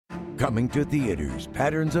Coming to theaters,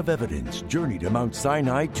 Patterns of Evidence, Journey to Mount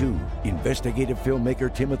Sinai 2. Investigative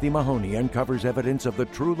filmmaker Timothy Mahoney uncovers evidence of the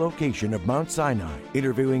true location of Mount Sinai,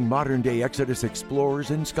 interviewing modern-day Exodus explorers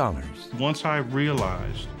and scholars. Once I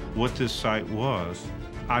realized what this site was,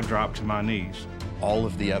 I dropped to my knees. All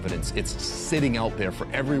of the evidence, it's sitting out there for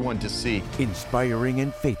everyone to see. Inspiring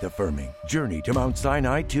and faith-affirming. Journey to Mount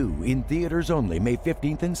Sinai 2 in theaters only May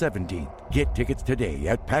 15th and 17th. Get tickets today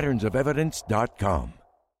at patternsofevidence.com.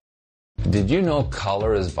 Did you know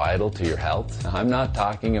color is vital to your health? I'm not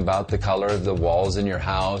talking about the color of the walls in your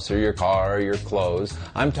house or your car or your clothes.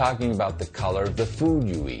 I'm talking about the color of the food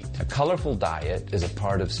you eat. A colorful diet is a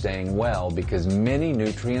part of staying well because many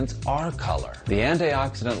nutrients are color. The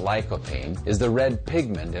antioxidant lycopene is the red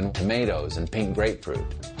pigment in tomatoes and pink grapefruit.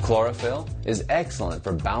 Chlorophyll is excellent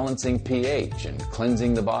for balancing pH and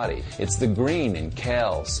cleansing the body. It's the green in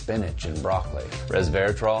kale, spinach, and broccoli.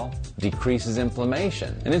 Resveratrol decreases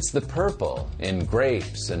inflammation, and it's the purple in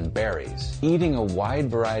grapes and berries. Eating a wide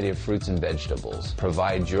variety of fruits and vegetables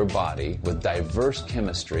provides your body with diverse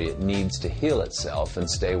chemistry it needs to heal itself and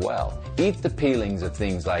stay well. Eat the peelings of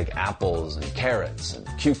things like apples and carrots and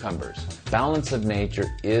cucumbers. Balance of Nature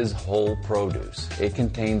is whole produce. It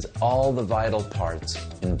contains all the vital parts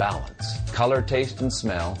in balance. Color, taste, and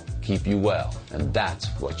smell keep you well, and that's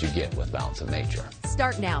what you get with Balance of Nature.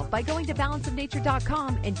 Start now by going to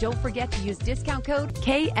balanceofnature.com and don't forget to use discount code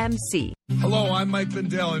KMC. Hello, I'm Mike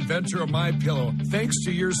Lindell, inventor of MyPillow. Thanks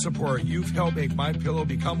to your support, you've helped make MyPillow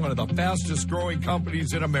become one of the fastest growing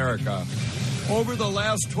companies in America. Over the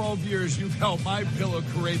last 12 years, you've helped MyPillow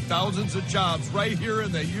create thousands of jobs right here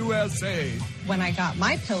in the USA. When I got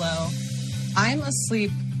MyPillow, I'm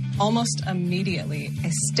asleep almost immediately. I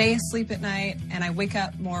stay asleep at night, and I wake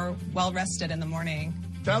up more well-rested in the morning.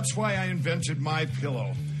 That's why I invented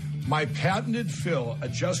MyPillow. My patented fill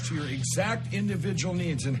adjusts to your exact individual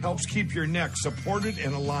needs and helps keep your neck supported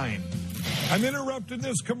and aligned. I'm interrupting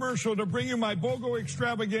this commercial to bring you my BOGO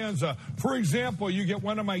extravaganza. For example, you get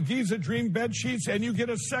one of my Giza Dream bed sheets and you get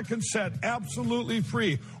a second set absolutely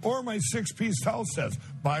free. Or my 6-piece towel sets.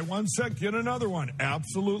 Buy one set, get another one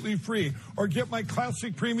absolutely free. Or get my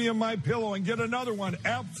classic premium MyPillow and get another one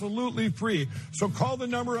absolutely free. So call the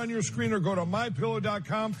number on your screen or go to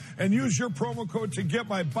MyPillow.com and use your promo code to get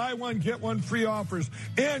my buy one, get one free offers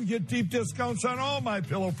and get deep discounts on all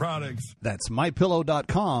MyPillow products. That's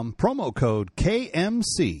MyPillow.com, promo code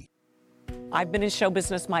KMC. I've been in show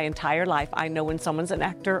business my entire life. I know when someone's an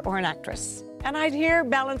actor or an actress. And I'd hear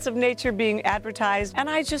Balance of Nature being advertised, and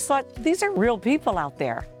I just thought, these are real people out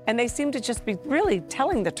there. And they seem to just be really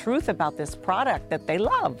telling the truth about this product that they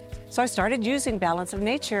love. So I started using Balance of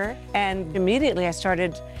Nature, and immediately I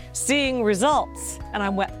started seeing results. And I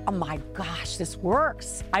went, oh my gosh, this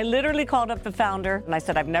works. I literally called up the founder, and I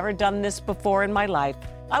said, I've never done this before in my life.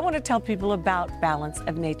 I want to tell people about Balance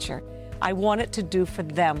of Nature. I want it to do for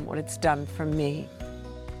them what it's done for me.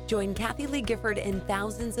 Join Kathy Lee Gifford and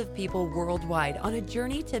thousands of people worldwide on a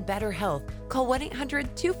journey to better health. Call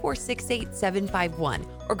 1-800-246-8751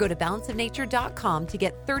 or go to balanceofnature.com to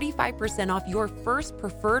get 35% off your first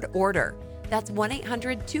preferred order. That's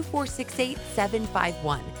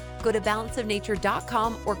 1-800-246-8751. Go to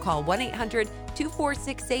balanceofnature.com or call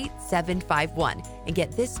 1-800-246-8751 and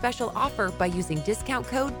get this special offer by using discount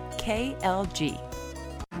code KLG.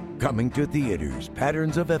 Coming to theaters,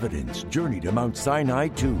 Patterns of Evidence, Journey to Mount Sinai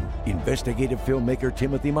 2. Investigative filmmaker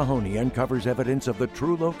Timothy Mahoney uncovers evidence of the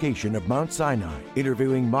true location of Mount Sinai,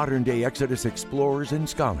 interviewing modern-day Exodus explorers and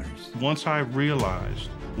scholars. Once I realized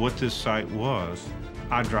what this site was,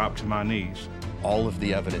 I dropped to my knees. All of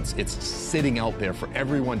the evidence, it's sitting out there for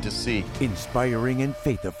everyone to see. Inspiring and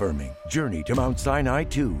faith-affirming. Journey to Mount Sinai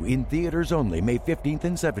 2 in theaters only May 15th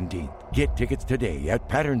and 17th. Get tickets today at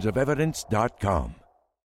patternsofevidence.com.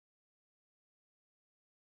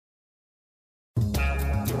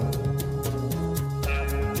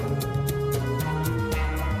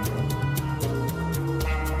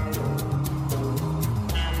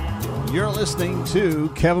 You're listening to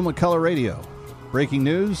Kevin McCullough Radio. Breaking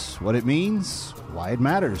news, what it means, why it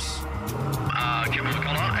matters. Kevin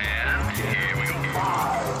McCullough, and here we go.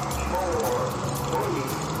 5, 4, 3,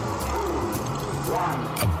 2,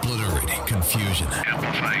 1. Obliterating confusion.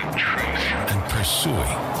 Amplifying truth. And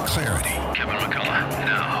pursuing clarity. Kevin McCullough,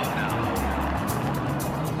 now.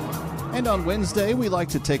 And on Wednesday, we like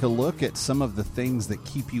to take a look at some of the things that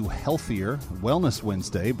keep you healthier. Wellness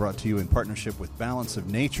Wednesday, brought to you in partnership with Balance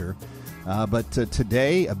of Nature. But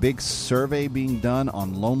today, a big survey being done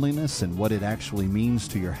on loneliness and what it actually means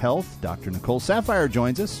to your health. Dr. Nicole Saphier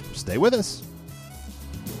joins us. Stay with us.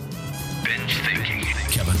 Binge Thinking.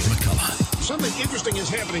 Kevin McCullough. Something interesting is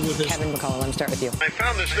happening with this? Kevin McCullough, let me start with you. I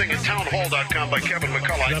found this thing at townhall.com by Kevin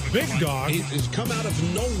McCullough. The big dog has come out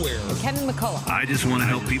of nowhere. Kevin McCullough. I just want to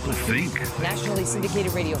help people think. Nationally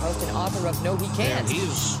syndicated radio host and author of No He Can't. And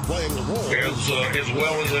he's playing the role as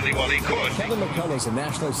well as anybody could. Kevin McCullough is a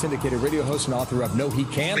nationally syndicated radio host and author of No He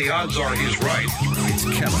Can't. The odds are he's right. It's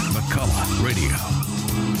Kevin McCullough Radio.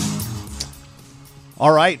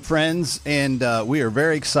 All right, friends, and we are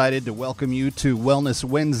very excited to welcome you to Wellness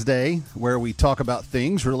Wednesday, where we talk about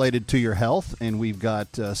things related to your health, and we've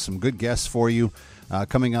got some good guests for you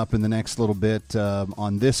coming up in the next little bit.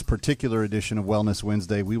 On this particular edition of Wellness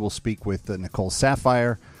Wednesday, we will speak with Nicole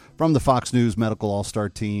Saphier from the Fox News Medical All-Star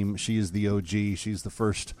Team. She is the OG. She's the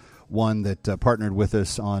first one that partnered with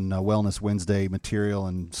us on Wellness Wednesday material,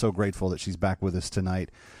 and so grateful that she's back with us tonight.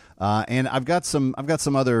 And I've got some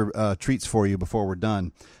other treats for you before we're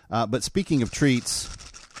done. But speaking of treats,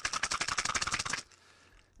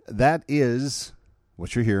 that is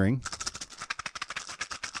what you're hearing.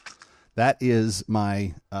 That is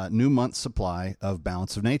my new month's supply of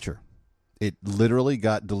Balance of Nature. It literally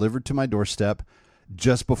got delivered to my doorstep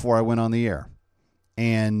just before I went on the air.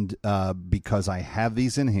 And because I have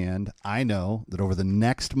these in hand, I know that over the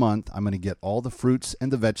next month, I'm going to get all the fruits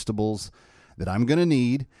and the vegetables that I'm going to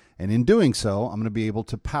need. And in doing so, I'm going to be able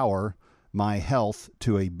to power my health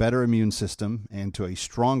to a better immune system and to a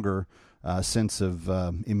stronger sense of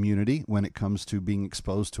immunity when it comes to being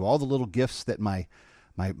exposed to all the little gifts that my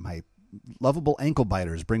lovable ankle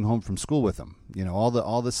biters bring home from school with them. You know, all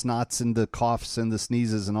the snots and the coughs and the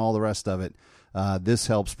sneezes and all the rest of it. This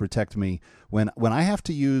helps protect me when I have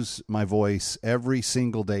to use my voice every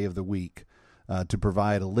single day of the week to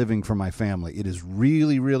provide a living for my family. It is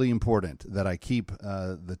really, really important that I keep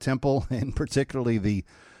the temple and particularly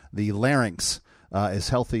the larynx as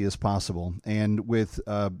healthy as possible. And with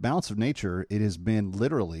Balance of Nature, it has been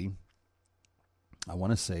literally, I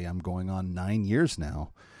want to say I'm going on 9 years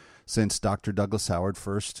now since Dr. Douglas Howard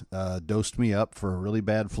first dosed me up for a really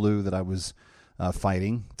bad flu that I was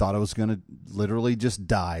fighting. Thought I was going to literally just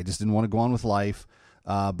die. Just didn't want to go on with life.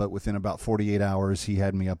 But within about 48 hours, he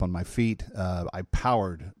had me up on my feet. I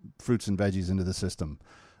powered fruits and veggies into the system.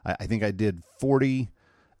 I think I did 40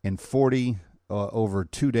 and 40 over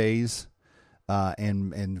 2 days.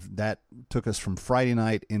 And that took us from Friday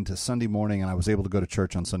night into Sunday morning. And I was able to go to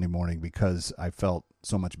church on Sunday morning because I felt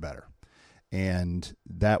so much better. And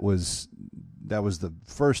that was the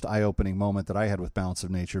first eye-opening moment that I had with Balance of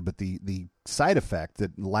Nature. But the side effect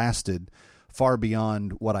that lasted far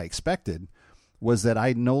beyond what I expected was that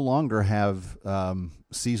I no longer have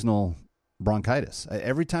seasonal bronchitis.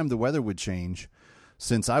 Every time the weather would change,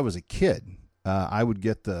 since I was a kid, I would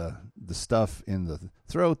get the stuff in the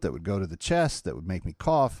throat that would go to the chest that would make me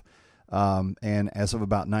cough. And as of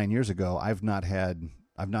about 9 years ago, I've not had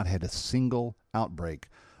a single outbreak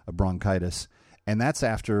of bronchitis, and that's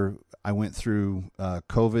after I went through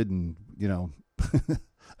COVID and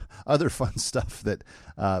other fun stuff that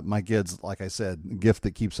my kids, like I said, gift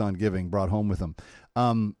that keeps on giving, brought home with them.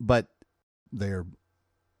 But they're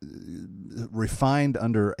refined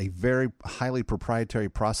under a very highly proprietary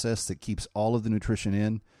process that keeps all of the nutrition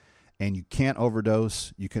in, and you can't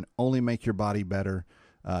overdose. You can only make your body better.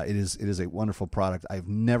 It is a wonderful product. I've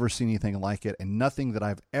never seen anything like it, and nothing that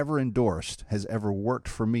I've ever endorsed has ever worked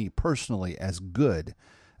for me personally as good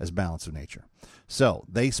as Balance of Nature. So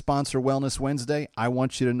they sponsor Wellness Wednesday. I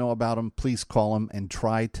want you to know about them. Please call them and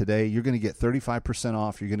try today. You're going to get 35%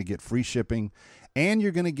 off. You're going to get free shipping, and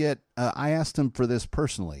you're going to get, I asked them for this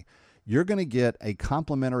personally, you're going to get a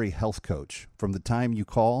complimentary health coach from the time you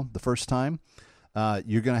call the first time.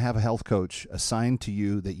 You're going to have a health coach assigned to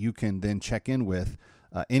you that you can then check in with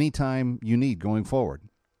anytime you need going forward.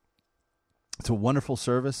 It's a wonderful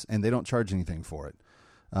service, and they don't charge anything for it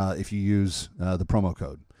if you use the promo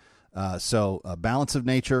code. So Balance of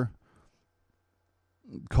Nature,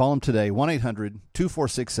 call them today,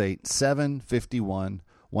 1-800-2468-751,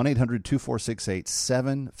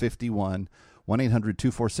 1-800-2468-751,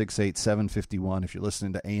 1-800-2468-751. If you're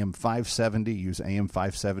listening to AM 570, use AM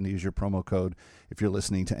 570 as your promo code. If you're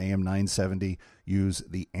listening to AM 970, use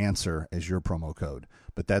The Answer as your promo code.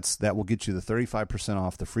 But that will get you the 35%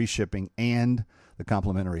 off, the free shipping, and the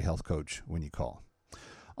complimentary health coach when you call.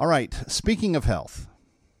 All right, speaking of health,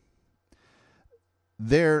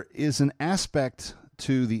 there is an aspect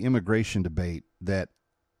to the immigration debate that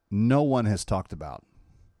no one has talked about.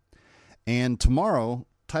 And tomorrow,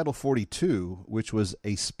 Title 42, which was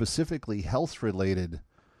a specifically health-related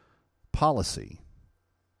policy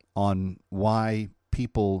on why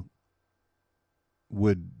people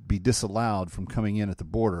would be disallowed from coming in at the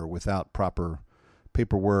border without proper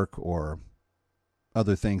paperwork or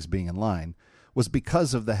other things being in line, was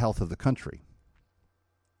because of the health of the country.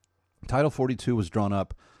 Title 42 was drawn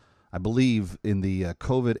up, I believe, in the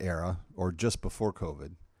COVID era or just before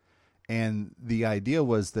COVID. And the idea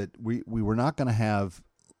was that we were not going to have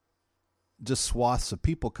just swaths of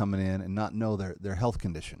people coming in and not know their health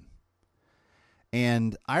condition.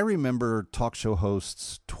 And I remember talk show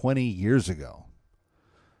hosts 20 years ago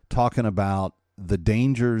talking about the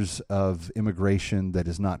dangers of immigration that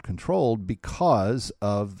is not controlled because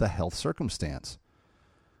of the health circumstance.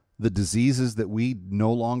 The diseases that we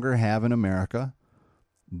no longer have in America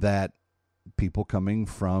that people coming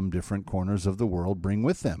from different corners of the world bring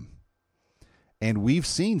with them. And we've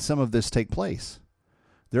seen some of this take place.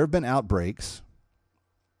 There have been outbreaks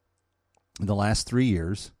in the last 3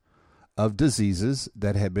 years of diseases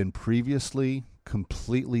that had been previously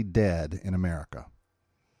completely dead in America.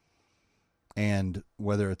 And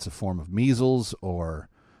whether it's a form of measles or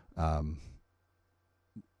a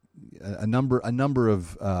number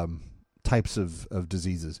of types of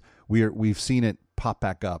diseases, we've seen it pop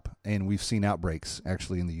back up, and we've seen outbreaks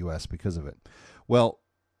actually in the U.S. because of it. Well,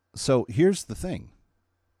 so here's the thing: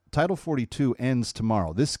 Title 42 ends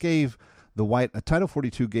tomorrow. Title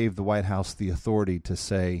 42 gave the White House the authority to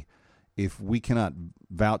say, if we cannot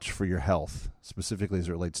vouch for your health, specifically as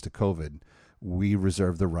it relates to COVID, we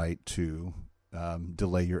reserve the right to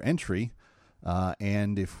delay your entry.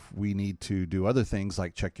 And if we need to do other things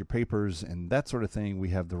like check your papers and that sort of thing, we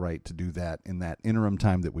have the right to do that in that interim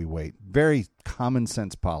time that we wait. Very common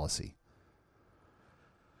sense policy.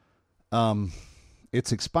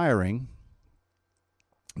 It's expiring.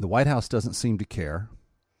 The White House doesn't seem to care.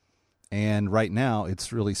 And right now,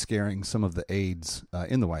 it's really scaring some of the aides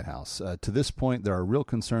in the White House. To this point, there are real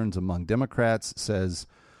concerns among Democrats, says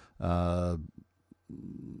Mr.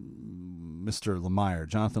 Lemire,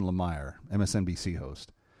 Jonathan Lemire, MSNBC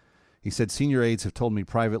host. He said, senior aides have told me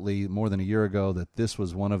privately more than a year ago that this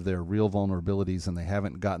was one of their real vulnerabilities, and they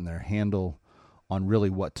haven't gotten their handle on really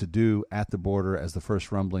what to do at the border as the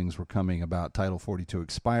first rumblings were coming about Title 42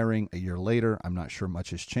 expiring a year later. I'm not sure much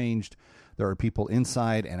has changed. There are people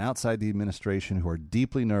inside and outside the administration who are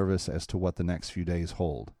deeply nervous as to what the next few days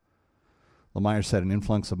hold. Lemire said an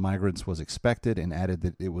influx of migrants was expected and added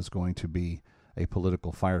that it was going to be a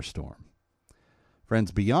political firestorm.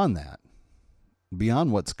 Friends, beyond that,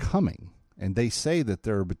 beyond what's coming, and they say that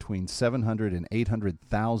there are between 700 and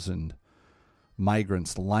 800,000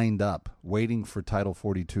 migrants lined up waiting for Title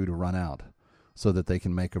 42 to run out so that they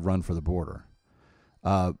can make a run for the border.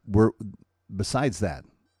 Besides that,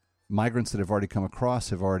 migrants that have already come across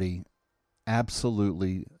have already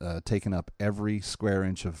absolutely taken up every square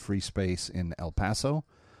inch of free space in El Paso,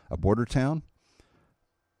 a border town,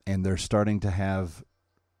 and they're starting to have,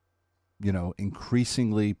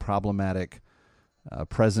 increasingly problematic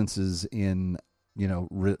presences in,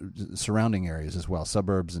 surrounding areas as well,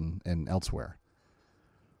 suburbs and elsewhere.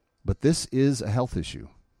 But this is a health issue.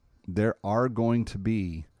 There are going to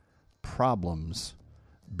be problems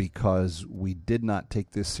because we did not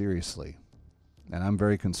take this seriously, and I'm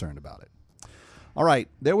very concerned about it. All right,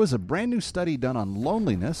 there was a brand new study done on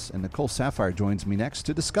loneliness, and Nicole Saphier joins me next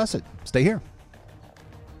to discuss it. Stay here.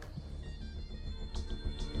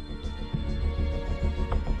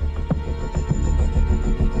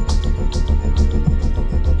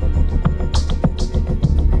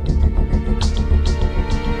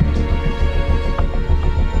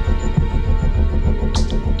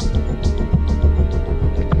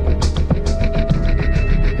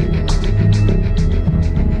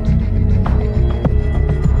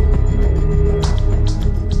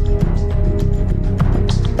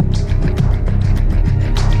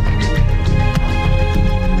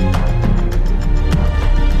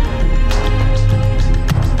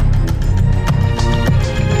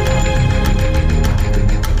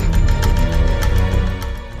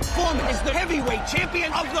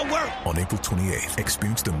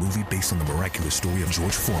 Story of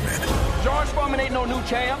George Foreman. George Foreman ain't no new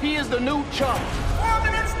champ. He is the new chump. 4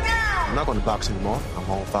 minutes down. I'm not going to box anymore. I'm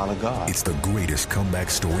going to follow God. It's the greatest comeback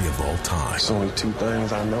story of all time. There's only two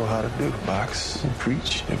things I know how to do: box and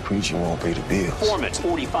preach. And preaching won't pay the bills. Foreman's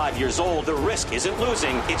 45 years old. The risk isn't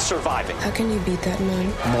losing, it's surviving. How can you beat that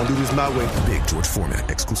man? I'm going to do this my way. Big George Foreman,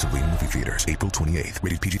 exclusively in movie theaters, April 28th.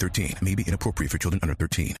 Rated PG-13. May be inappropriate for children under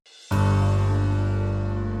 13.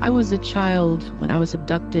 I was a child when I was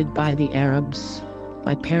abducted by the Arabs.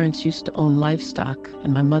 My parents used to own livestock,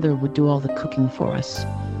 and my mother would do all the cooking for us.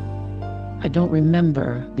 I don't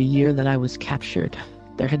remember the year that I was captured.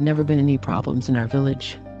 There had never been any problems in our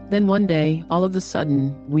village. Then one day, all of a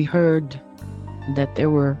sudden, we heard that there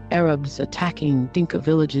were Arabs attacking Dinka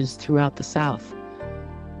villages throughout the south.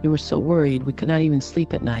 We were so worried we could not even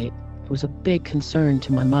sleep at night. was a big concern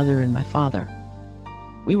to my mother and my father.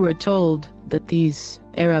 We were told that these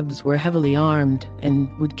Arabs were heavily armed and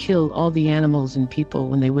would kill all the animals and people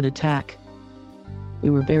when they would attack. We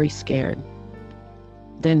were very scared.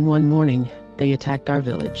 Then one morning, they attacked our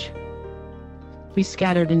village. We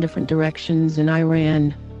scattered in different directions and I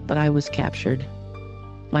ran, but I was captured.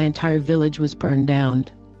 My entire village was burned down,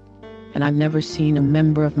 and I've never seen a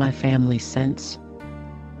member of my family since.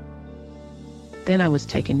 Then I was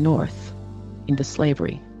taken north, into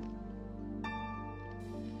slavery.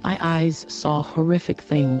 My eyes saw horrific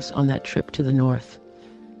things on that trip to the north.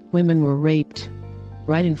 Women were raped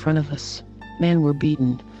right in front of us. Men were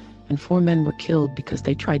beaten, and 4 men were killed because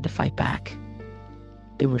they tried to fight back.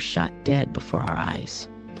 They were shot dead before our eyes.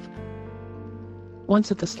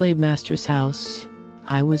 Once at the slave master's house,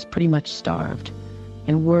 I was pretty much starved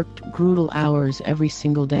and worked brutal hours every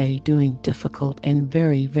single day doing difficult and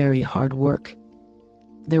very, very hard work.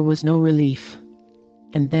 There was no relief.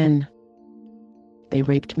 And then they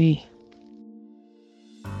raped me.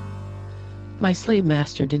 My slave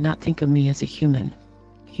master did not think of me as a human.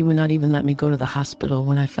 He would not even let me go to the hospital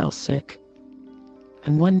when I fell sick.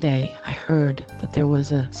 And one day I heard that there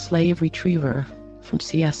was a slave retriever from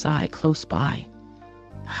CSI close by.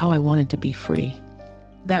 How I wanted to be free.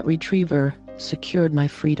 That retriever secured my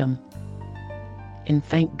freedom. And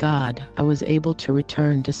thank God I was able to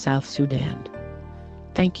return to South Sudan.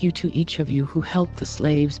 Thank you to each of you who helped the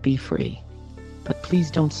slaves be free. But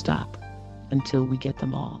please don't stop until we get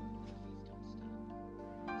them all.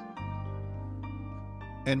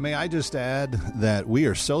 And may I just add that we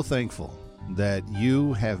are so thankful that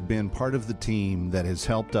you have been part of the team that has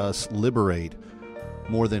helped us liberate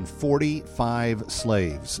more than 45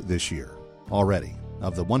 slaves this year already.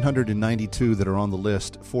 Of the 192 that are on the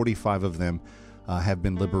list, 45 of them have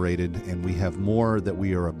been liberated, and we have more that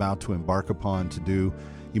we are about to embark upon to do.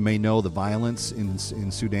 You may know the violence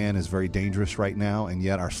in Sudan is very dangerous right now, and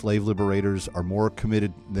yet our slave liberators are more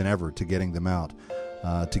committed than ever to getting them out,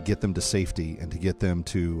 to get them to safety and to get them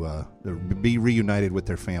to be reunited with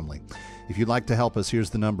their family. If you'd like to help us, here's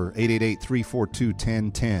the number,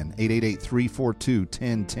 888-342-1010,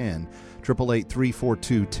 888-342-1010,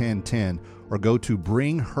 888-342-1010, or go to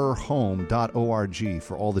bringherhome.org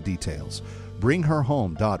for all the details.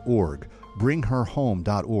 Bringherhome.org,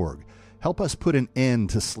 bringherhome.org. Help us put an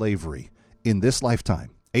end to slavery in this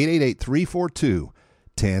lifetime.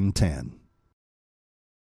 888-342-1010.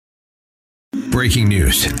 Breaking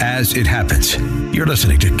news as it happens. You're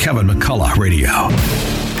listening to Kevin McCullough Radio.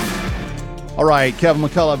 All right, Kevin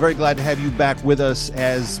McCullough, very glad to have you back with us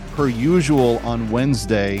as per usual on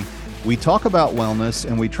Wednesday. We talk about wellness,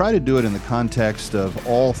 and we try to do it in the context of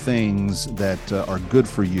all things that are good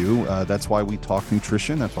for you. That's why we talk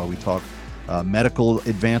nutrition. That's why we talk medical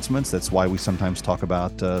advancements. That's why we sometimes talk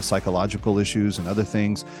about psychological issues and other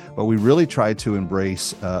things. But we really try to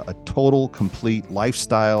embrace a total, complete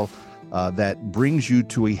lifestyle that brings you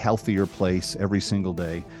to a healthier place every single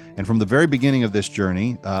day. And from the very beginning of this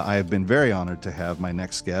journey, I have been very honored to have my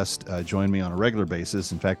next guest join me on a regular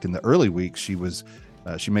basis. In fact, in the early weeks, she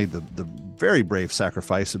made the very brave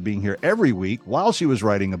sacrifice of being here every week while she was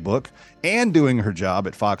writing a book and doing her job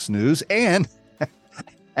at Fox News and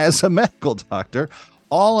as a medical doctor,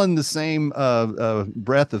 all in the same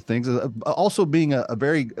breath of things. Also being a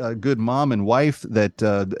very good mom and wife that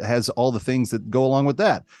has all the things that go along with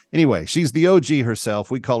that. Anyway, she's the OG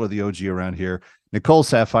herself. We call her the OG around here. Nicole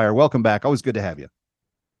Saphier, welcome back. Always good to have you.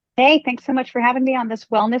 Hey, thanks so much for having me on this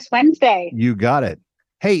Wellness Wednesday. You got it.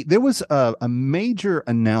 Hey, there was a major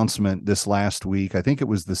announcement this last week. I think it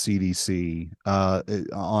was the CDC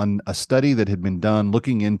on a study that had been done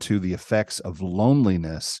looking into the effects of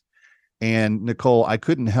loneliness. And Nicole, I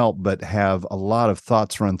couldn't help but have a lot of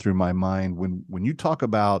thoughts run through my mind when you talk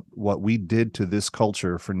about what we did to this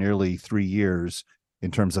culture for nearly 3 years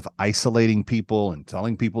in terms of isolating people and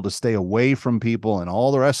telling people to stay away from people and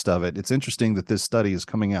all the rest of it. It's interesting that this study is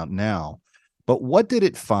coming out now. But what did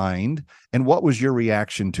it find, and what was your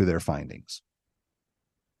reaction to their findings?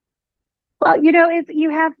 Well,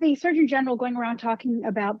 you have the Surgeon General going around talking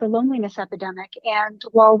about the loneliness epidemic. And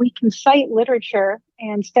while we can cite literature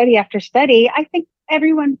and study after study, I think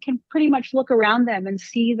everyone can pretty much look around them and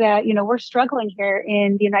see that, we're struggling here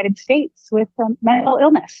in the United States with mental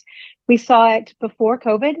illness. We saw it before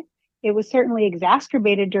COVID. It was certainly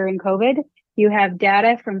exacerbated during COVID. You have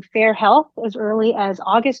data from Fair Health as early as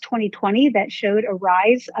August 2020 that showed a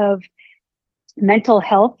rise of mental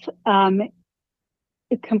health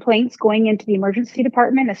complaints going into the emergency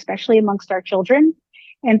department, especially amongst our children.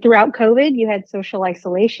 And throughout COVID, you had social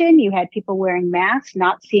isolation. You had people wearing masks,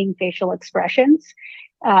 not seeing facial expressions.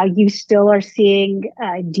 You still are seeing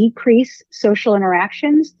decreased social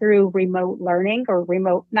interactions through remote learning or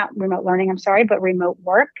not remote learning, I'm sorry, but remote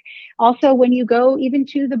work. Also, when you go even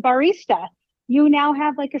to the barista, you now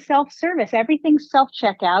have like a self-service, everything's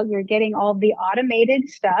self-checkout. You're getting all the automated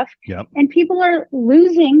stuff. Yep. And people are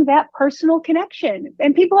losing that personal connection,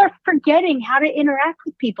 and people are forgetting how to interact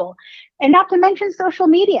with people, and not to mention social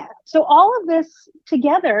media. So all of this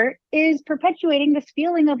together is perpetuating this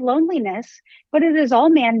feeling of loneliness, but it is all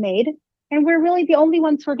man-made. And we're really the only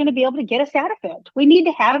ones who are going to be able to get us out of it. We need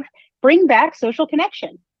to bring back social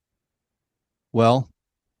connection. Well,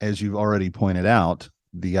 as you've already pointed out,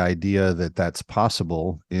 the idea that that's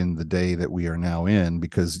possible in the day that we are now in,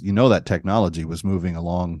 because that technology was moving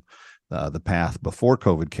along the path before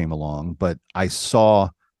COVID came along. But I saw,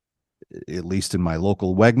 at least in my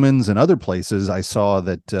local Wegmans and other places, I saw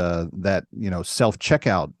that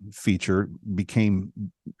self-checkout feature became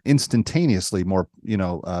instantaneously more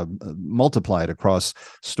multiplied across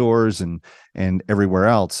stores and everywhere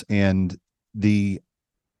else. And the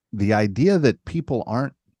idea that people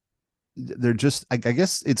aren't, they're just, I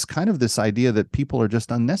guess it's kind of this idea that people are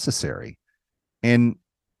just unnecessary. And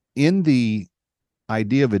in the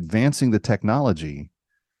idea of advancing the technology,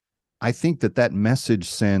 I think that message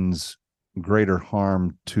sends greater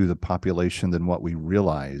harm to the population than what we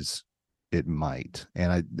realize it might.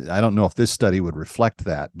 And I don't know if this study would reflect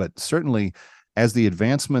that, but certainly as the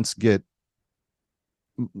advancements get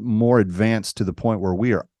more advanced to the point where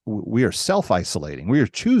we are self-isolating, we are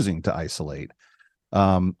choosing to isolate.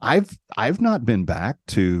 I've not been back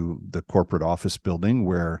to the corporate office building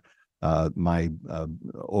where my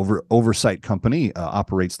oversight company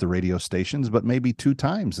operates the radio stations, but maybe 2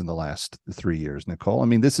 times in the last 3 years, Nicole. I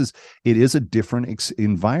mean, it is a different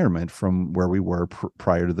environment from where we were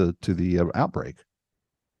prior to the outbreak.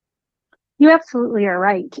 You absolutely are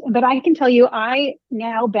right. But I can tell you, I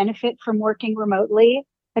now benefit from working remotely,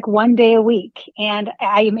 like 1 day a week. And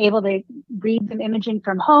I am able to read some imaging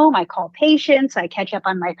from home. I call patients, I catch up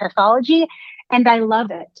on my pathology, and I love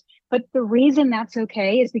it. But the reason that's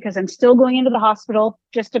okay is because I'm still going into the hospital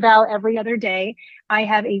just about every other day. I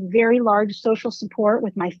have a very large social support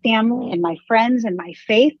with my family and my friends and my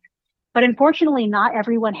faith. But unfortunately, not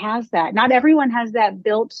everyone has that. Not everyone has that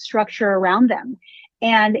built structure around them.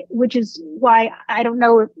 And which is why, I don't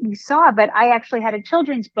know if you saw, but I actually had a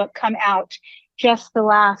children's book come out just the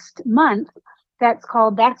last month that's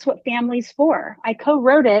called That's What Family's For. I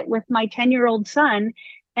co-wrote it with my 10-year-old son,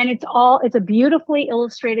 and it's a beautifully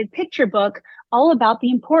illustrated picture book all about the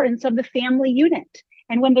importance of the family unit.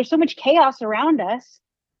 And when there's so much chaos around us,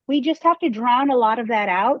 we just have to drown a lot of that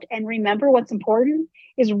out and remember what's important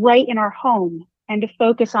is right in our home and to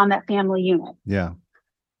focus on that family unit. Yeah.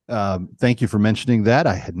 Thank you for mentioning that.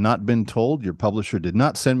 I had not been told. Your publisher did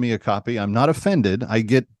not send me a copy. I'm not offended. I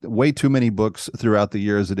get way too many books throughout the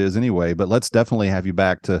year as it is anyway, but let's definitely have you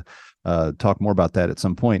back to talk more about that at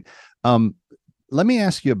some point. Let me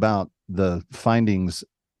ask you about the findings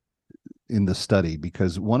in the study,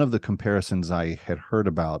 because one of the comparisons I had heard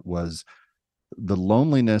about was the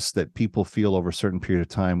loneliness that people feel over a certain period of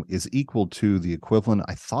time is equal to the equivalent,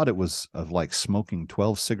 I thought it was, of like smoking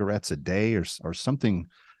 12 cigarettes a day or something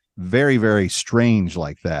very, very strange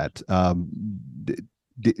like that.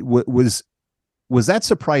 Was that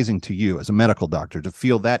surprising to you as a medical doctor to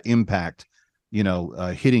feel that impact,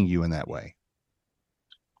 hitting you in that way?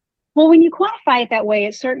 Well, when you quantify it that way,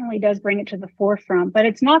 it certainly does bring it to the forefront, but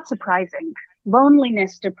it's not surprising.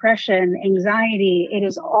 Loneliness, depression, anxiety, it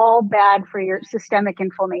is all bad for your systemic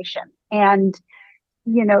inflammation. And,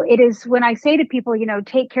 it is, when I say to people,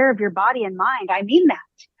 take care of your body and mind, I mean that.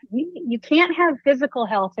 You can't have physical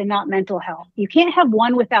health and not mental health. You can't have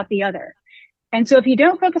one without the other. And so if you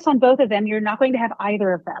don't focus on both of them, you're not going to have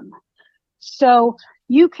either of them. So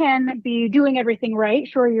you can be doing everything right.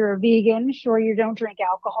 Sure, you're a vegan. Sure, you don't drink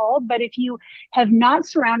alcohol. But if you have not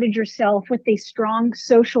surrounded yourself with a strong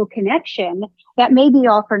social connection, that may be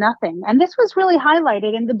all for nothing. And this was really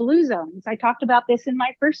highlighted in the blue zones. I talked about this in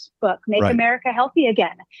my first book, Make America Healthy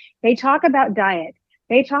Again. They talk about diet.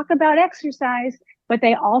 They talk about exercise, but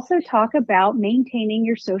they also talk about maintaining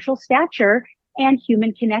your social stature and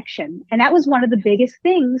human connection. And that was one of the biggest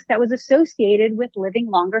things that was associated with living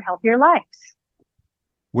longer, healthier lives.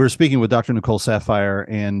 We're speaking with Dr. Nicole Saphier,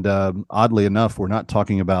 and oddly enough, we're not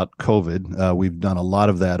talking about COVID. We've done a lot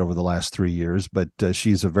of that over the last 3 years, but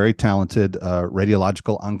she's a very talented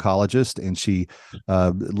radiological oncologist, and she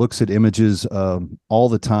looks at images all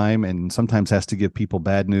the time and sometimes has to give people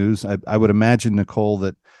bad news. I would imagine, Nicole,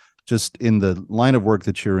 that just in the line of work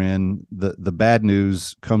that you're in, the bad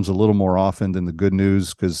news comes a little more often than the good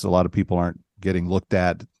news, because a lot of people aren't getting looked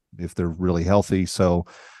at if they're really healthy. So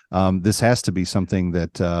this has to be something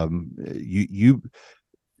that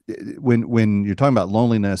when you're talking about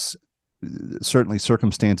loneliness, certainly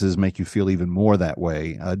circumstances make you feel even more that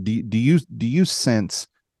way. Do you sense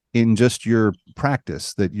in just your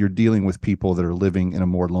practice that you're dealing with people that are living in a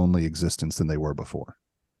more lonely existence than they were before?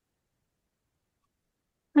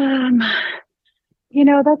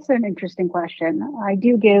 That's an interesting question. I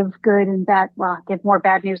do give good and bad, well, I give more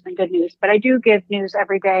bad news than good news, but I do give news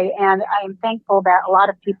every day. And I am thankful that a lot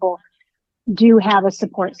of people do have a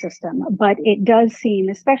support system. But it does seem,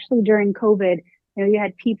 especially during COVID, you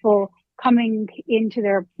had people coming into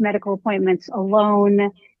their medical appointments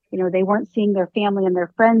alone. They weren't seeing their family and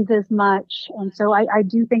their friends as much. And so I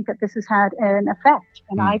do think that this has had an effect.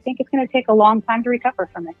 And I think it's going to take a long time to recover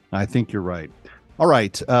from it. I think you're right. All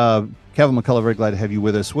right. Kevin McCullough, very glad to have you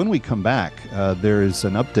with us. When we come back, there is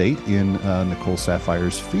an update in Nicole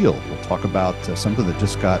Saphier's field. We'll talk about something that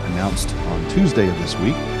just got announced on Tuesday of this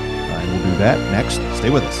week. And we'll do that next. Stay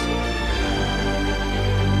with us.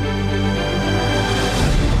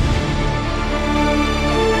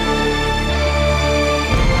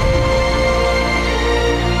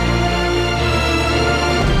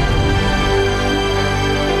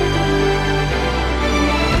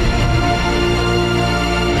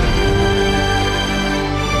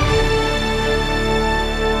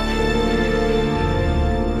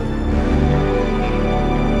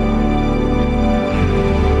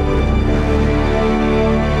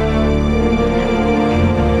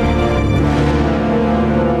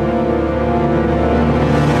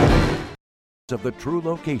 Of the true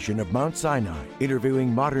location of Mount Sinai,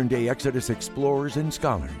 interviewing modern-day Exodus explorers and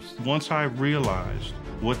scholars. Once I realized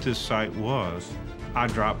what this site was, I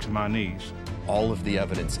dropped to my knees. All of the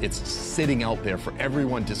evidence, it's sitting out there for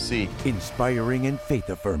everyone to see. Inspiring and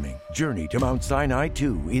faith-affirming. Journey to Mount Sinai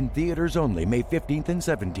 2 in theaters only May 15th and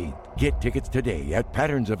 17th. Get tickets today at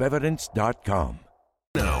patternsofevidence.com.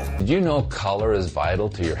 Did you know color is vital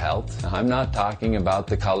to your health? I'm not talking about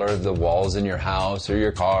the color of the walls in your house or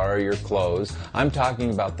your car or your clothes. I'm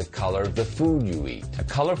talking about the color of the food you eat. A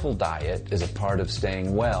colorful diet is a part of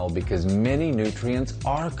staying well because many nutrients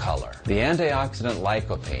are color. The antioxidant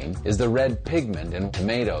lycopene is the red pigment in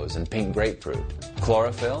tomatoes and pink grapefruit.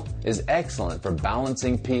 Chlorophyll is excellent for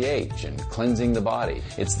balancing pH and cleansing the body.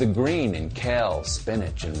 It's the green in kale,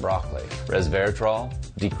 spinach, and broccoli. Resveratrol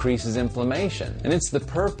decreases inflammation, and it's the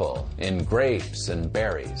purple in grapes and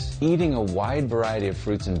berries. Eating a wide variety of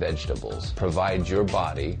fruits and vegetables provides your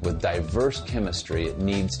body with diverse chemistry it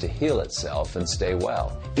needs to heal itself and stay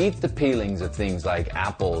well. Eat the peelings of things like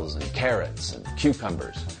apples and carrots and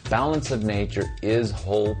cucumbers. Balance of Nature is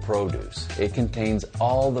whole produce. It contains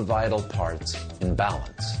all the vital parts in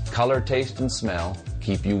balance. Color, taste, and smell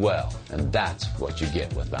keep you well, and that's what you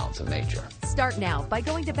get with Balance of Nature. Start now by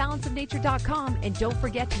going to balanceofnature.com and don't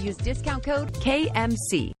forget to use discount code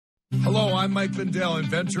KMC. Hello, I'm Mike Lindell,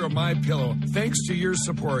 inventor of MyPillow. Thanks to your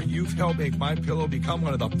support, you've helped make MyPillow become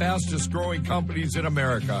one of the fastest growing companies in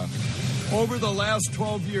America. Over the last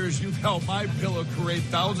 12 years, you've helped MyPillow create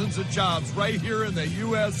thousands of jobs right here in the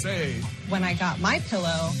USA. When I got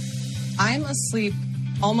MyPillow, I'm asleep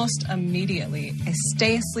almost immediately. I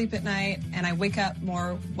stay asleep at night and I wake up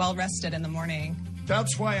more well-rested in the morning.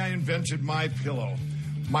 That's why I invented MyPillow.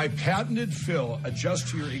 My patented fill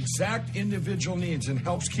adjusts to your exact individual needs and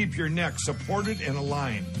helps keep your neck supported and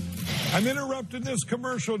aligned. I'm interrupting this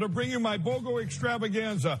commercial to bring you my BOGO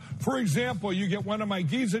extravaganza. For example, you get one of my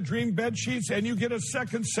Giza Dream bed sheets and you get a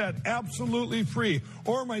second set absolutely free.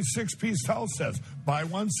 Or my 6-piece towel sets. Buy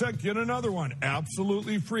one set, get another one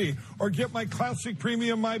absolutely free. Or get my classic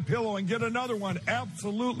premium MyPillow and get another one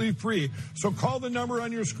absolutely free. So call the number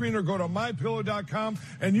on your screen or go to MyPillow.com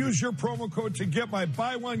and use your promo code to get my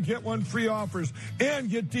buy one, get one free offers and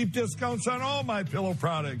get deep discounts on all MyPillow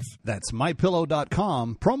products. That's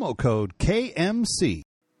MyPillow.com, promo code KMC.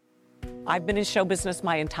 I've been in show business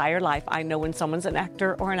my entire life. I know when someone's an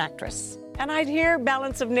actor or an actress. And I'd hear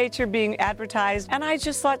Balance of Nature being advertised, and I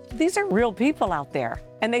just thought, these are real people out there.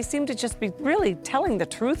 And they seem to just be really telling the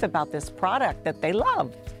truth about this product that they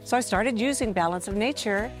love. So I started using Balance of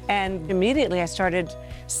Nature, and immediately I started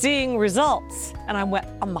seeing results. And I went,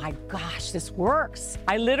 oh my gosh, this works.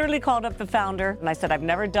 I literally called up the founder, and I said, I've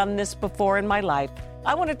never done this before in my life.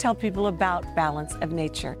 I want to tell people about Balance of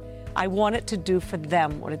Nature. I want it to do for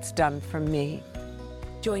them what it's done for me.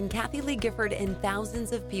 Join Kathy Lee Gifford and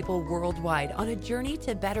thousands of people worldwide on a journey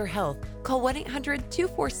to better health. Call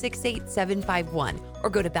 1-800-246-8751 or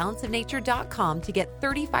go to balanceofnature.com to get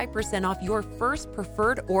 35% off your first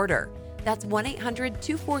preferred order. That's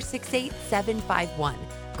 1-800-246-8751.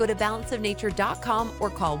 Go to balanceofnature.com or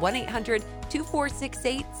call 1-800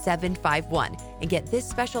 888-2468-751 and get this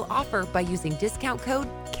special offer by using discount code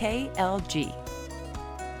KLG.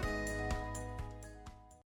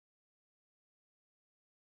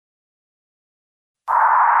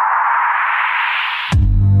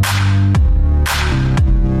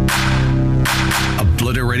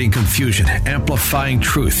 Obliterating confusion, amplifying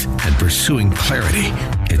truth, and pursuing clarity.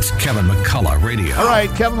 It's Kevin McCullough Radio. All right,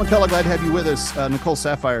 Kevin McCullough, glad to have you with us. Nicole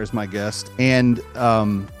Saphier is my guest. And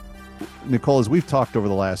Nicole, as we've talked over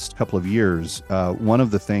the last couple of years, one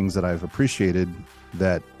of the things that I've appreciated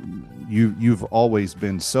that you've always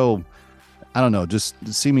been so, I don't know, just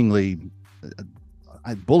seemingly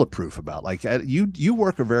bulletproof about. Like you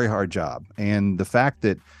work a very hard job, and the fact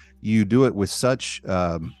that you do it with such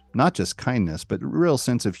not just kindness, but a real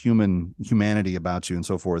sense of humanity about you and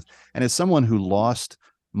so forth. And as someone who lost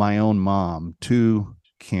my own mom to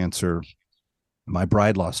cancer, my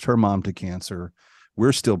bride lost her mom to cancer.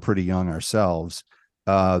 We're still pretty young ourselves.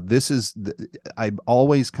 I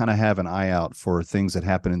always kind of have an eye out for things that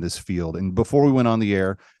happen in this field. And before we went on the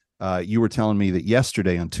air, you were telling me that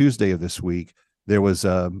yesterday, on Tuesday of this week, there was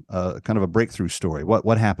a kind of a breakthrough story.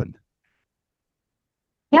 What happened?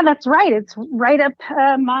 Yeah, that's right. It's right up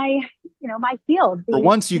my field. For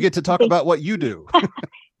once, you get to talk about what you do.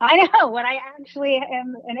 I know what I actually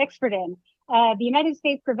am an expert in. The United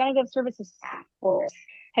States Preventative Services Task Force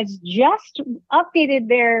has just updated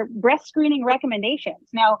their breast screening recommendations.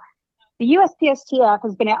 Now, the USPSTF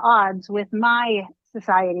has been at odds with my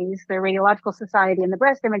societies, the Radiological Society and the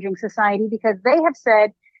Breast Imaging Society, because they have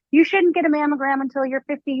said you shouldn't get a mammogram until you're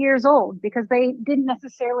 50 years old, because they didn't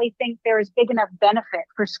necessarily think there is big enough benefit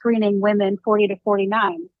for screening women 40 to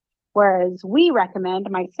 49. Whereas we recommend,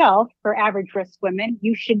 myself, for average risk women,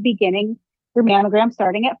 you should be getting your mammogram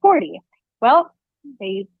starting at 40. Well,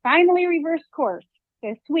 they finally reversed course.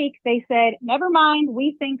 This week, they said, never mind,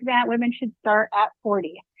 we think that women should start at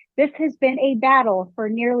 40. This has been a battle for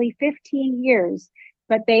nearly 15 years.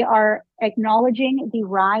 But they are acknowledging the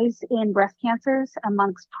rise in breast cancers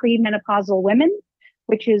amongst premenopausal women,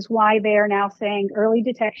 which is why they are now saying early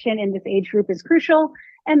detection in this age group is crucial.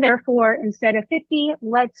 And therefore, instead of 50,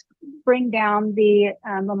 let's bring down the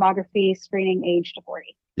mammography screening age to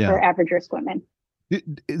 40 for average risk women.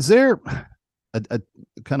 Is there a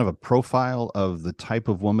kind of a profile of the type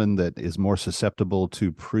of woman that is more susceptible to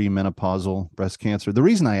premenopausal breast cancer? The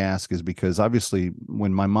reason I ask is because obviously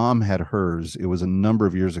when my mom had hers, it was a number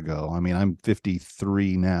of years ago. I mean, I'm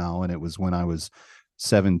 53 now, and it was when I was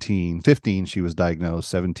 15, she was diagnosed,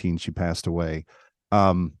 17, she passed away.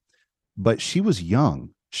 But she was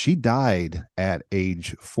young. She died at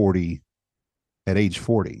age 40,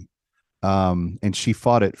 and she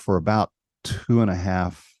fought it for about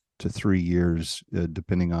 2.5 to 3 years,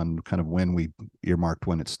 depending on kind of when we earmarked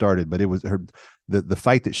when it started. But it was the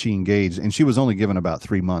fight that she engaged, and she was only given about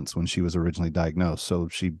 3 months when she was originally diagnosed. So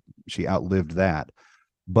she outlived that.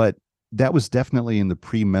 But that was definitely in the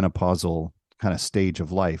premenopausal kind of stage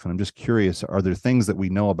of life. And I'm just curious, are there things that we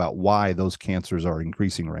know about why those cancers are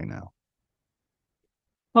increasing right now?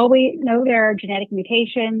 Well, we know there are genetic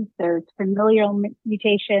mutations, there's familial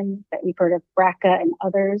mutations that we've heard of, BRCA and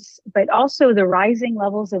others, but also the rising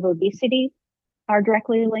levels of obesity are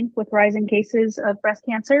directly linked with rising cases of breast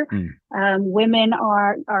cancer. Women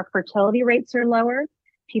our fertility rates are lower.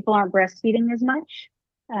 People aren't breastfeeding as much.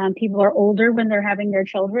 People are older when they're having their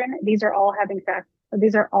children. These are all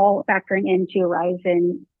factoring into a rise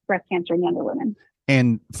in breast cancer in younger women.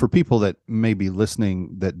 And for people that may be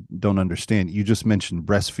listening that don't understand, you just mentioned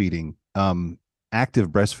breastfeeding. Active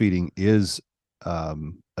breastfeeding is a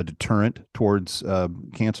deterrent towards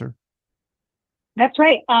cancer? That's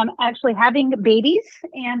right. Actually, having babies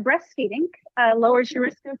and breastfeeding lowers your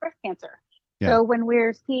risk of breast cancer. Yeah. So when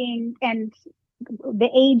we're seeing, and the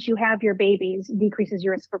age you have your babies decreases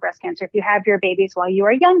your risk for breast cancer. If you have your babies while you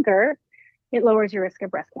are younger, it lowers your risk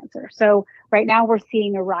of breast cancer. So right now we're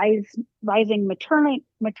seeing a rising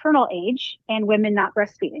maternal age and women not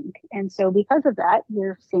breastfeeding. And so because of that,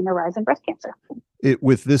 you're seeing a rise in breast cancer.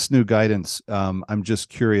 With this new guidance, I'm just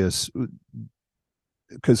curious,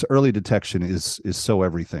 because early detection is so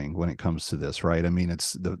everything when it comes to this, right? I mean,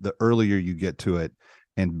 it's the earlier you get to it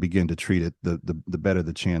and begin to treat it, the better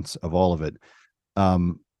the chance of all of it.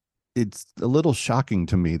 It's a little shocking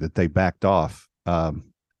to me that they backed off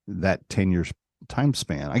that 10 years time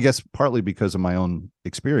span, I guess partly because of my own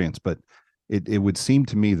experience, but it would seem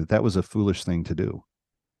to me that was a foolish thing to do.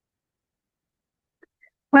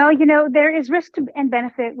 Well, there is risk and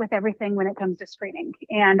benefit with everything when it comes to screening.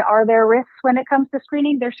 And are there risks when it comes to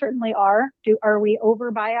screening? There certainly are. Are we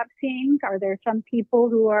over biopsying? Are there some people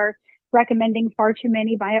who are recommending far too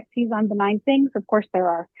many biopsies on benign things? Of course there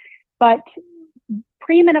are. But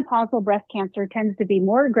premenopausal breast cancer tends to be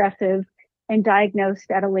more aggressive and diagnosed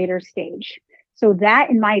at a later stage. So that,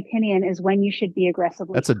 in my opinion, is when you should be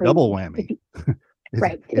aggressively That's a screening. double whammy.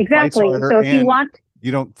 Right, exactly. So if you want...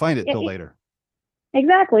 You don't find it till later.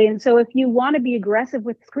 Exactly. And so if you want to be aggressive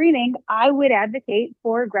with screening, I would advocate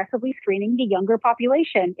for aggressively screening the younger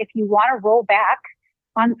population. If you want to roll back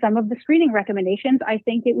on some of the screening recommendations, I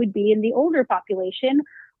think it would be in the older population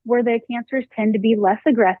where the cancers tend to be less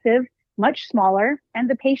aggressive, much smaller, and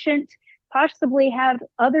the patient possibly have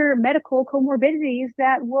other medical comorbidities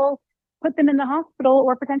that will put them in the hospital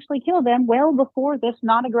or potentially kill them well before this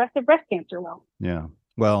non-aggressive breast cancer will. Yeah.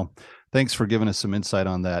 Well, thanks for giving us some insight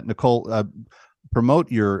on that. Nicole,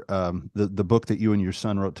 promote your the book that you and your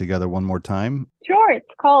son wrote together one more time. Sure. It's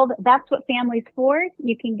called That's What Family's For.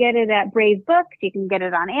 You can get it at Brave Books. You can get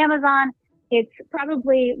it on Amazon. It's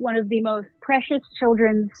probably one of the most precious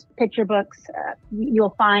children's picture books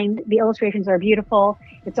you'll find. The illustrations are beautiful.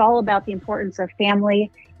 It's all about the importance of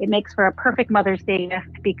family. It makes for a perfect Mother's Day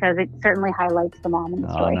gift because it certainly highlights the mom in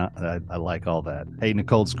the story. I like all that. Hey,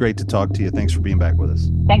 Nicole, it's great to talk to you. Thanks for being back with us.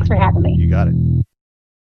 Thanks for having me. You got it.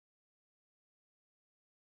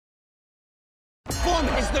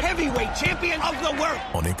 Foreman is the heavyweight champion of the world.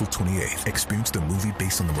 On April 28th, experience the movie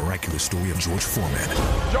based on the miraculous story of George Foreman.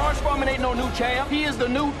 George Foreman ain't no new champ. He is the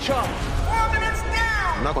new chump. 4 minutes down.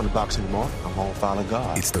 I'm not going to box anymore. I'm going to follow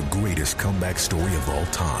God. It's the greatest comeback story of all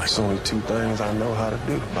time. There's only two things I know how to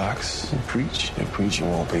do. Box and preach. And preaching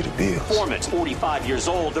won't pay the bills. Foreman's 45 years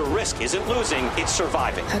old. The risk isn't losing, it's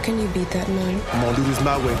surviving. How can you beat that man? I'm going to do this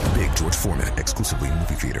my way. Big George Foreman, exclusively in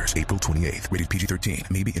movie theaters, April 28th. Rated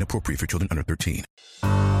PG-13. May be inappropriate for children under 13.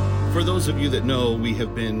 For those of you that know, we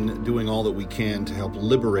have been doing all that we can to help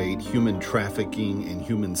liberate human trafficking and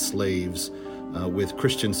human slaves with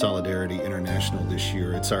Christian Solidarity International this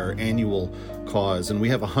year. It's our annual cause, and we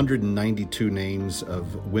have 192 names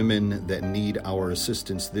of women that need our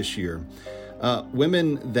assistance this year.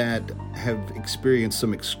 Women that have experienced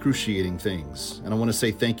some excruciating things. And I want to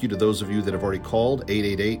say thank you to those of you that have already called,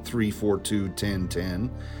 888-342-1010.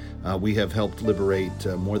 We have helped liberate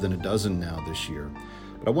more than a dozen now this year.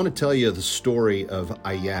 But I want to tell you the story of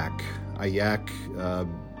Ayak. Ayak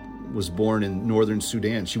was born in northern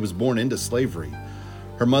Sudan. She was born into slavery.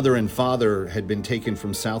 Her mother and father had been taken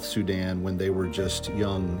from South Sudan when they were just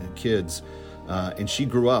young kids, and she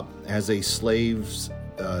grew up as a slave's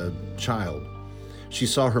child. She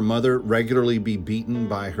saw her mother regularly be beaten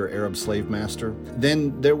by her Arab slave master.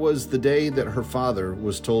 Then there was the day that her father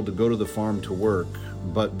was told to go to the farm to work,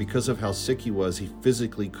 but because of how sick he was, he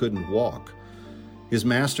physically couldn't walk. His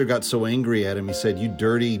master got so angry at him, he said, "You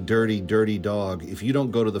dirty, dirty, dirty dog. If you don't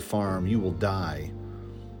go to the farm, you will die."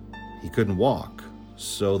 He couldn't walk,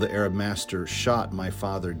 so the Arab master shot my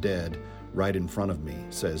father dead right in front of me,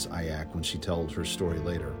 says Ayak when she tells her story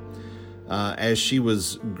later. As she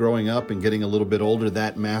was growing up and getting a little bit older,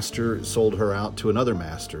 that master sold her out to another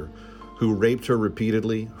master who raped her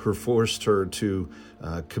repeatedly, who forced her to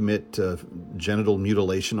commit genital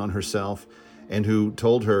mutilation on herself, and who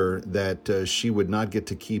told her that she would not get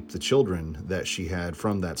to keep the children that she had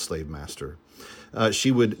from that slave master.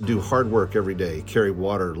 She would do hard work every day, carry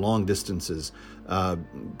water long distances,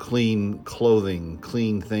 clean clothing,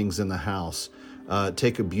 clean things in the house,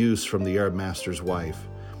 take abuse from the Arab master's wife.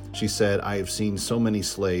 She said, "I have seen so many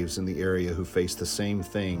slaves in the area who face the same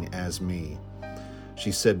thing as me."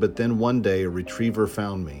 She said, "But then one day a retriever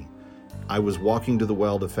found me. I was walking to the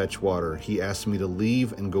well to fetch water. He asked me to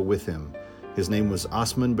leave and go with him. His name was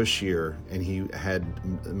Osman Bashir, and he had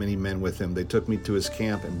many men with him. They took me to his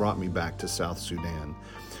camp and brought me back to South Sudan."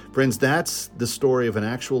 Friends, that's the story of an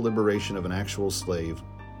actual liberation of an actual slave.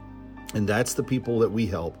 And that's the people that we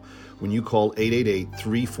help when you call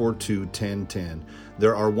 888-342-1010.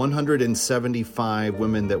 There are 175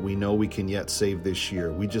 women that we know we can yet save this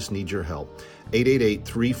year. We just need your help.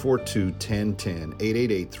 888-342-1010.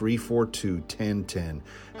 888-342-1010.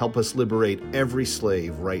 Help us liberate every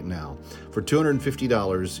slave right now. For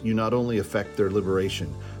 $250, you not only affect their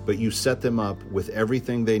liberation, but you set them up with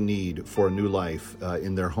everything they need for a new life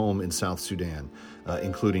in their home in South Sudan,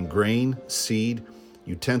 including grain, seed,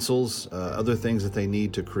 utensils, other things that they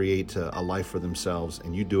need to create a life for themselves.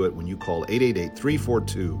 And you do it when you call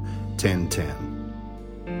 888-342-1010.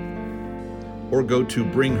 Or go to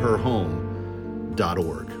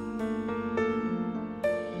bringherhome.org.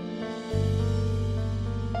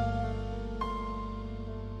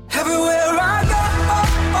 Everywhere I go,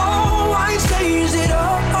 I change it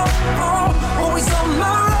all. Always on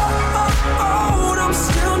my road, I'm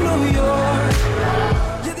still New York.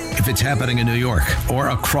 If it's what's happening in New York or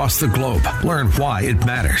across the globe. Learn why it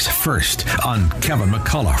matters first on Kevin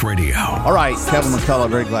McCullough Radio. All right, Kevin McCullough,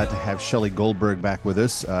 very glad to have Shelley Goldberg back with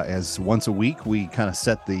us. As once a week, we kind of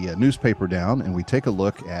set the newspaper down and we take a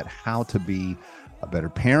look at how to be a better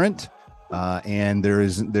parent. And there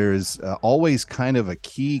is always kind of a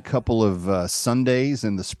key couple of Sundays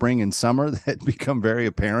in the spring and summer that become very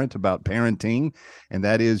apparent about parenting, and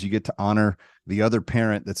that is you get to honor the other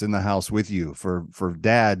parent that's in the house with you. For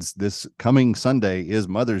dads, this coming Sunday is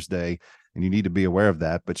Mother's Day, and you need to be aware of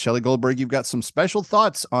that. But Shelley Goldberg, you've got some special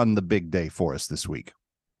thoughts on the big day for us this week.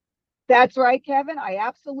 That's right, Kevin. I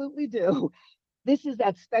absolutely do. This is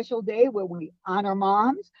that special day where we honor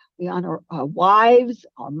moms, we honor our wives,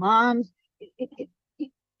 our moms.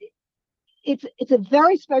 It's a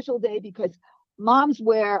very special day because moms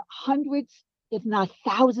wear hundreds, if not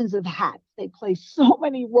thousands of hats. They play so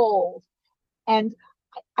many roles. And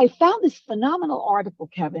I found this phenomenal article,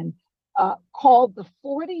 Kevin, called The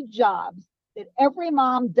 40 Jobs That Every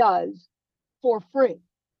Mom Does for Free.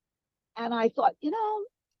 And I thought,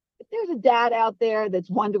 if there's a dad out there that's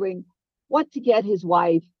wondering what to get his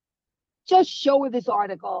wife, just show her this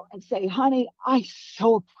article and say, honey, I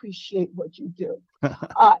so appreciate what you do.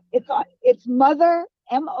 It's Mother,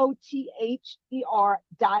 MOTHER.LY,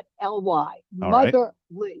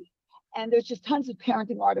 Motherly. And there's just tons of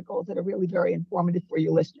parenting articles that are really very informative for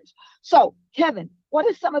your listeners. So, Kevin, what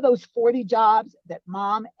are some of those 40 jobs that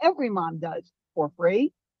every mom does for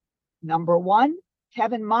free? Number one,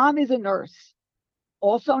 Kevin, mom is a nurse,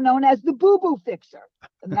 also known as the boo-boo fixer,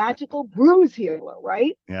 the magical bruise healer,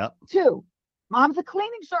 right? Yeah. 2, mom's a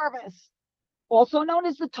cleaning service, also known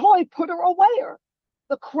as the toy putter-awayer,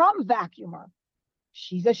 the crumb vacuumer.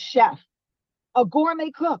 She's a chef, a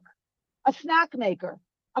gourmet cook, a snack maker,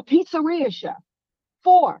 a pizzeria chef.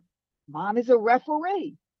 4, mom is a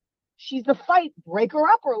referee. She's the fight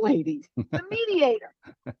breaker-upper lady, the mediator,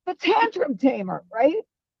 the tantrum tamer, right?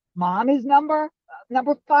 Mom is number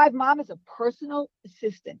 5, mom is a personal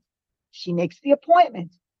assistant. She makes the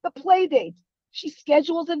appointments, the play dates. She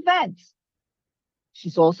schedules events.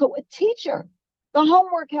 She's also a teacher, the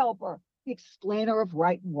homework helper, the explainer of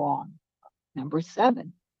right and wrong. Number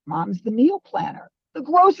 7, mom's the meal planner, the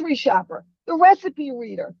grocery shopper, the recipe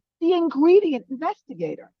reader, the ingredient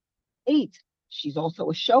investigator. 8, she's also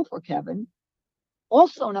a chauffeur, Kevin,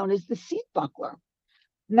 also known as the seat buckler.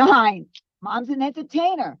 9, mom's an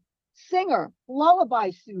entertainer, singer, lullaby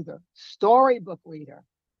soother, storybook reader.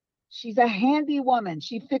 She's a handy woman.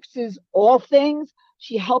 She fixes all things.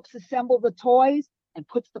 She helps assemble the toys and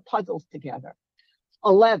puts the puzzles together.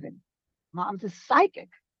 11, mom's a psychic.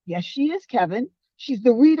 Yes, she is, Kevin. She's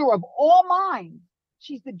the reader of all minds.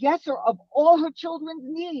 She's the guesser of all her children's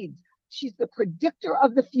needs. She's the predictor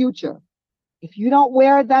of the future. If you don't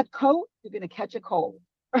wear that coat, you're going to catch a cold.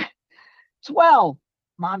 12,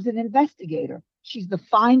 mom's an investigator. She's the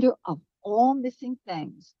finder of all missing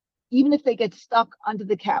things. Even if they get stuck under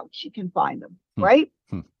the couch, she can find them, right?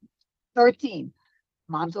 13,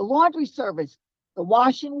 mom's a laundry service, the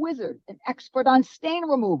washing wizard, an expert on stain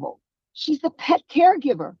removal. She's the pet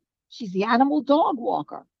caregiver. She's the animal dog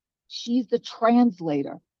walker. She's the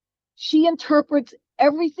translator. She interprets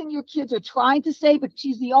everything your kids are trying to say, but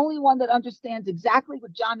she's the only one that understands exactly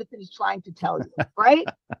what Jonathan is trying to tell you, right?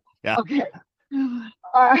 Yeah. Okay.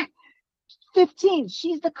 15,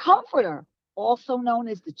 she's the comforter, also known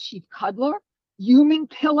as the chief cuddler, human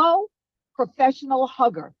pillow, professional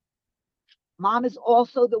hugger. Mom is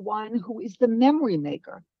also the one who is the memory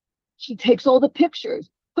maker. She takes all the pictures,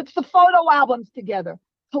 puts the photo albums together,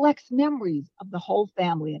 collects memories of the whole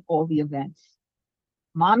family and all the events.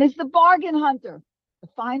 Mom is the bargain hunter, the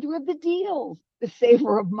finder of the deals, the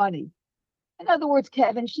saver of money. In other words,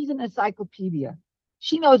 Kevin, she's an encyclopedia.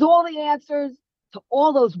 She knows all the answers to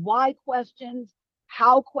all those why questions,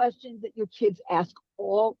 how questions that your kids ask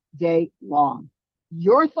all day long.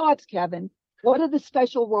 Your thoughts, Kevin. What are the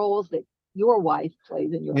special roles that your wife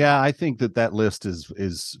plays in your Yeah, house? I think that list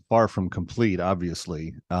is far from complete,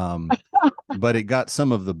 obviously. But it got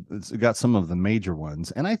some of the major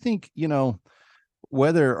ones. And I think,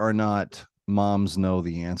 whether or not moms know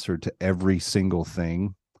the answer to every single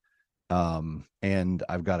thing, and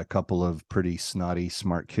I've got a couple of pretty snotty,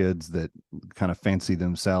 smart kids that kind of fancy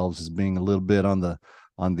themselves as being a little bit on the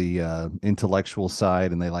intellectual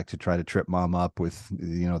side, and they like to try to trip mom up with,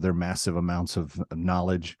 their massive amounts of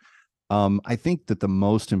knowledge. I think that the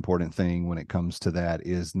most important thing when it comes to that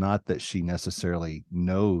is not that she necessarily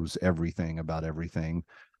knows everything about everything,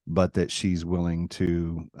 but that she's willing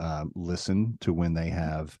to listen to when they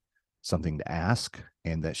have something to ask,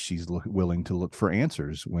 and that she's willing to look for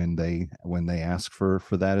answers when they ask for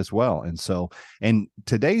that as well. And so, and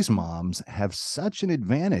today's moms have such an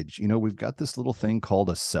advantage. You know, we've got this little thing called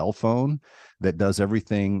a cell phone that does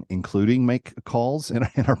everything, including make calls in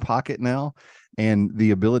our pocket now. And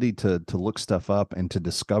the ability to look stuff up and to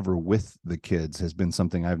discover with the kids has been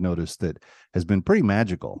something I've noticed that has been pretty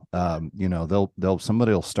magical. You know,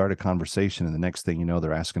 somebody will start a conversation, and the next thing you know,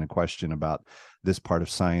 they're asking a question about this part of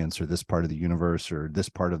science or this part of the universe or this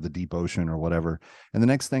part of the deep ocean or whatever. And the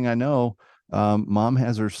next thing I know, mom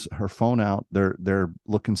has her phone out. They're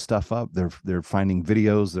looking stuff up. They're finding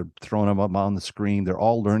videos. They're throwing them up on the screen. They're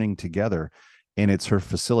all learning together, and it's her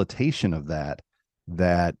facilitation of that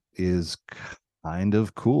is kind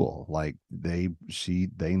of cool. Like they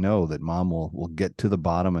know that mom will get to the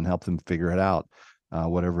bottom and help them figure it out,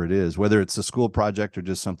 whatever it is, whether it's a school project or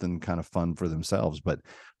just something kind of fun for themselves. But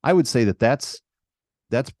I would say that's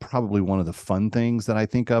probably one of the fun things that I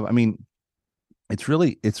think of. I mean, it's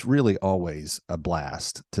really always a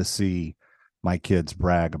blast to see my kids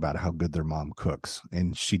brag about how good their mom cooks,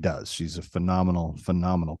 and she does. She's a phenomenal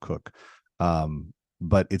cook.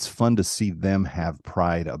 But it's fun to see them have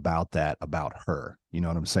pride about her. You know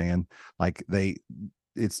what I'm saying? Like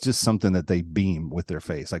it's just something that they beam with their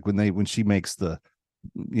face. Like when she makes the,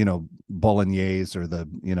 you know, bolognese or the,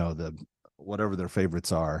 you know, the whatever their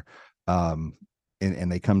favorites are, and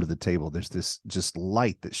they come to the table, there's this just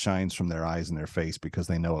light that shines from their eyes and their face because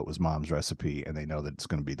they know it was mom's recipe and they know that it's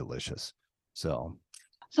going to be delicious. So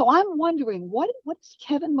I'm wondering what's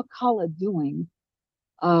Kevin McCullough doing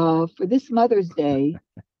for this Mother's Day?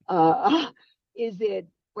 Is it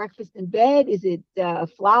breakfast in bed? Is it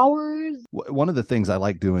flowers? One of the things I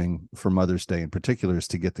like doing for Mother's Day in particular is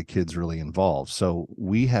to get the kids really involved. So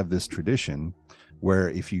we have this tradition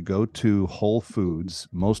where if you go to Whole Foods,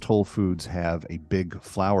 most Whole Foods have a big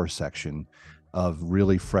flower section of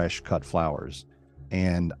really fresh cut flowers.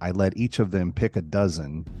 And I let each of them pick a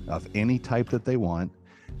dozen of any type that they want.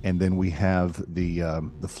 And then we have the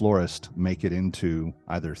florist make it into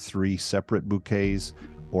either 3 separate bouquets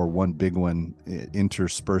or one big one,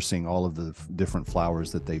 interspersing all of the different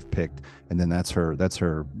flowers that they've picked. And then that's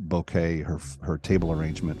her bouquet, her table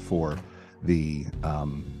arrangement for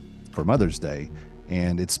for Mother's Day.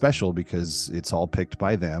 And it's special because it's all picked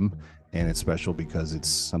by them. And it's special because it's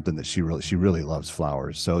something that she really loves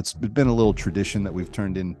flowers. So it's been a little tradition that we've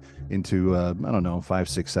turned into I don't know, 5,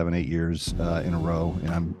 6, 7, 8 years in a row.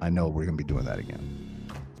 And I know we're going to be doing that again.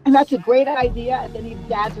 And that's a great idea. If any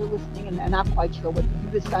dads are listening and they're not quite sure what to do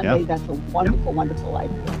this Sunday, That's a wonderful, wonderful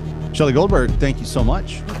idea. Shelley Goldberg, thank you so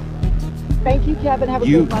much. Thank you, Kevin. Have a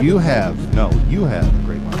good Mother's Day. You have a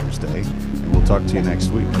great Mother's Day. And we'll talk to you next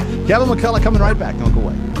week. Kevin McCullough coming right back. Don't go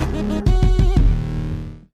away.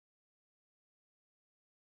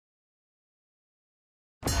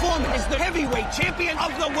 Is the heavyweight champion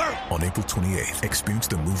of the world. On April 28th, experience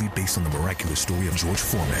the movie based on the miraculous story of George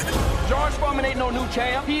Foreman. George Foreman ain't no new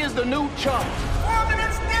champ. He is the new chump. 4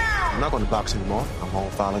 minutes now. I'm not going to box anymore. I'm going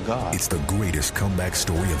to follow God. It's the greatest comeback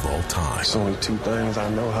story of all time. There's only 2 things I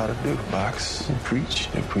know how to do. Box and preach.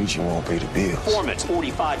 And preaching won't pay the bills. Foreman's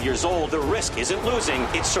 45 years old. The risk isn't losing,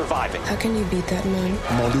 it's surviving. How can you beat that man?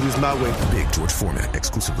 I'm going to do this my way. Big George Foreman,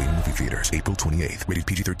 exclusively in movie theaters. April 28th. Rated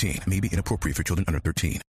PG-13. May be inappropriate for children under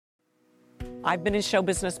 13. I've been in show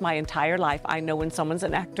business my entire life. I know when someone's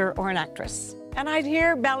an actor or an actress. And I'd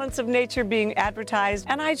hear Balance of Nature being advertised,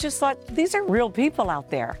 and I just thought, these are real people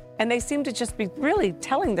out there. And they seem to just be really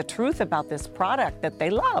telling the truth about this product that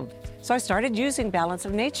they love. So I started using Balance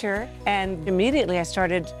of Nature, and immediately I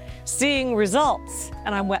started seeing results.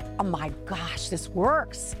 And I went, oh my gosh, this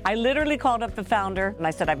works. I literally called up the founder, and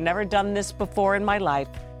I said, I've never done this before in my life.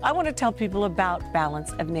 I want to tell people about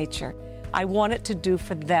Balance of Nature. I want it to do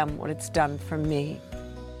for them what it's done for me.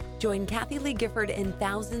 Join Kathy Lee Gifford and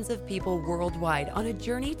thousands of people worldwide on a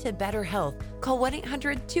journey to better health. Call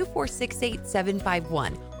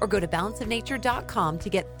 1-800-246-8751 or go to balanceofnature.com to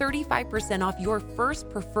get 35% off your first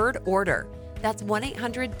preferred order. That's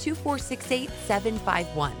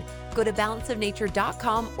 1-800-246-8751. Go to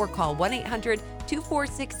balanceofnature.com or call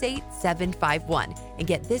 1-800-246-8751 and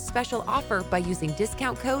get this special offer by using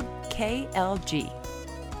discount code KLG.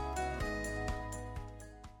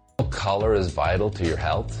 Color is vital to your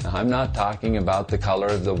health. I'm not talking about the color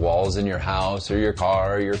of the walls in your house or your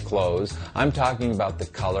car or your clothes. I'm talking about the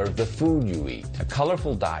color of the food you eat. A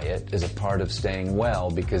colorful diet is a part of staying well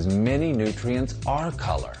because many nutrients are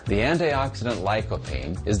color. The antioxidant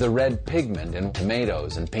lycopene is the red pigment in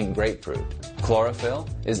tomatoes and pink grapefruit. Chlorophyll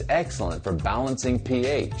is excellent for balancing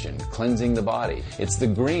pH and cleansing the body. It's the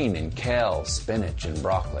green in kale, spinach, and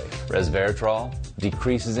broccoli. Resveratrol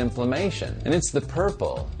decreases inflammation, and it's the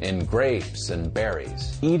purple in grapes and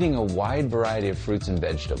berries. Eating a wide variety of fruits and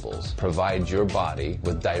vegetables provides your body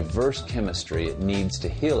with diverse chemistry it needs to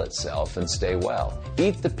heal itself and stay well.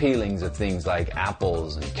 Eat the peelings of things like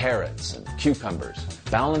apples and carrots and cucumbers.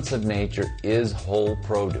 Balance of Nature is whole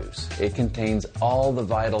produce. It contains all the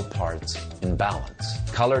vital parts in balance.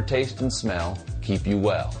 Color, taste, and smell keep you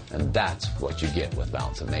well, and that's what you get with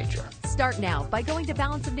Balance of Nature. Start now by going to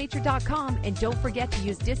balanceofnature.com and don't forget to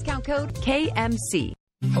use discount code KMC.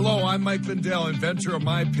 Hello, I'm Mike Lindell, inventor of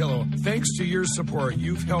MyPillow. Thanks to your support,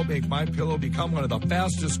 you've helped make MyPillow become one of the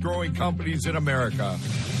fastest growing companies in America.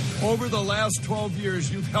 Over the last 12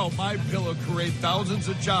 years, you've helped MyPillow create thousands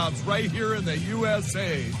of jobs right here in the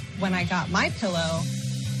USA. When I got MyPillow,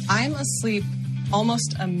 I'm asleep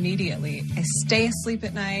almost immediately. I stay asleep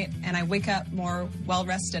at night and I wake up more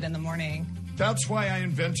well-rested in the morning. That's why I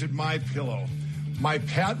invented MyPillow. My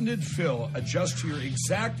patented fill adjusts to your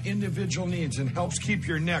exact individual needs and helps keep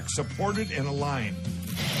your neck supported and aligned.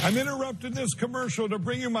 I'm interrupting this commercial to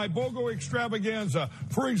bring you my BOGO extravaganza.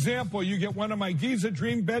 For example, you get one of my Giza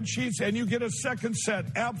Dream bed sheets and you get a second set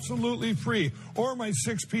absolutely free. Or my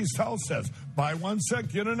 6-piece towel sets. Buy one set,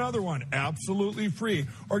 get another one absolutely free.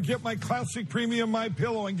 Or get my classic premium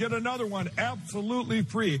MyPillow and get another one absolutely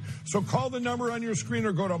free. So call the number on your screen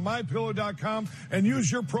or go to MyPillow.com and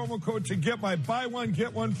use your promo code to get my buy one,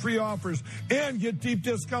 get one free offers and get deep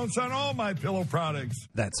discounts on all MyPillow products.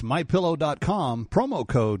 That's MyPillow.com, promo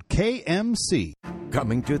code KMC.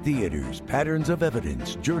 Coming to theaters, Patterns of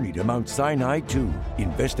Evidence, Journey to Mount Sinai 2.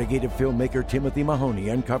 Investigative filmmaker Timothy Mahoney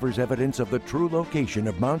uncovers evidence of the true location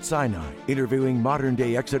of Mount Sinai, interviewing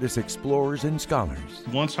modern-day Exodus explorers and scholars.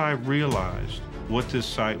 Once I realized what this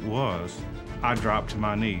site was, I dropped to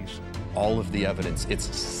my knees. All of the evidence,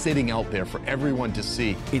 it's sitting out there for everyone to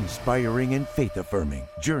see. Inspiring and faith-affirming.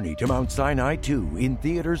 Journey to Mount Sinai 2 in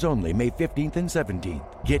theaters only May 15th and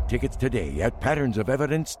 17th. Get tickets today at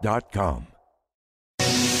patternsofevidence.com.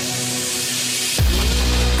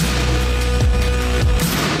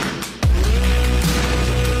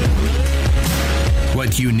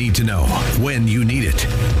 What you need to know when you need it.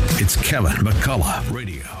 It's Kevin McCullough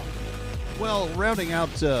Radio. Well, rounding out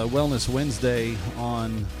Wellness Wednesday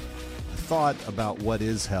on thought about what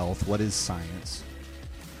is health, what is science.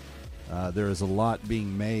 There is a lot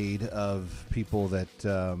being made of people that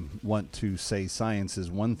want to say science is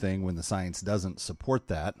one thing when the science doesn't support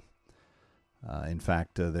that. In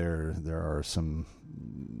fact, there are some,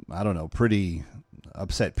 pretty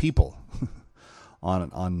upset people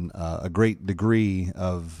on a great degree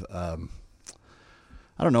of,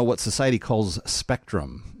 what society calls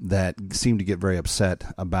spectrum, that seem to get very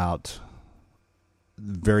upset about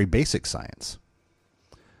very basic science.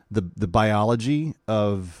 The biology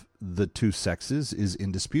of the two sexes is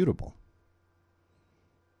indisputable.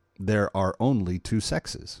 There are only two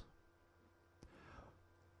sexes.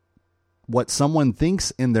 What someone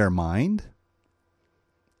thinks in their mind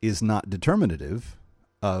is not determinative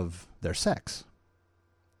of their sex.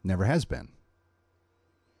 Never has been.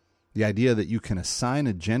 The idea that you can assign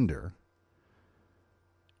a gender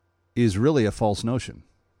is really a false notion.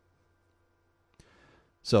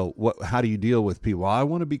 So how do you deal with people? Well, I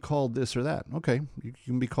want to be called this or that. Okay, you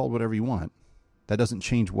can be called whatever you want. That doesn't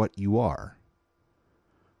change what you are.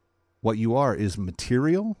 What you are is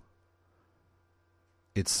material,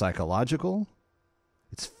 it's psychological,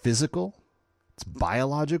 it's physical, it's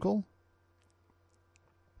biological.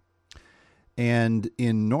 And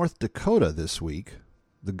in North Dakota this week,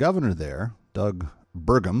 the governor there, Doug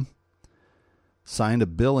Burgum, signed a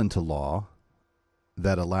bill into law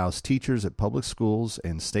that allows teachers at public schools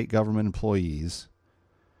and state government employees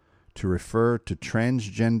to refer to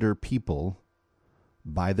transgender people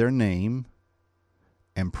by their name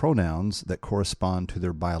and pronouns that correspond to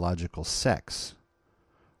their biological sex,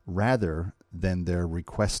 rather than their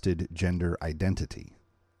requested gender identity.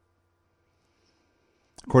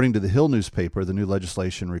 According to the Hill newspaper, the new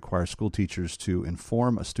legislation requires school teachers to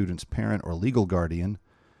inform a student's parent or legal guardian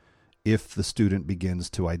if the student begins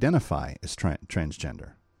to identify as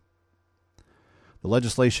transgender. The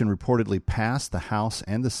legislation reportedly passed the House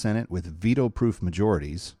and the Senate with veto-proof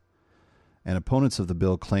majorities, and opponents of the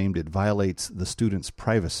bill claimed it violates the student's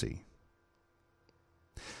privacy.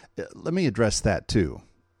 Let me address that too.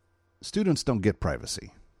 Students don't get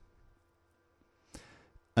privacy.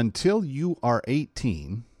 Until you are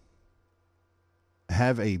 18,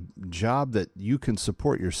 have a job that you can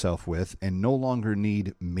support yourself with and no longer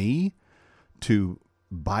need me to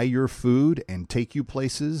buy your food and take you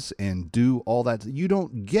places and do all that. You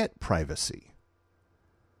don't get privacy.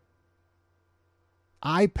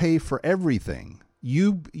 I pay for everything.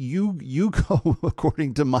 You go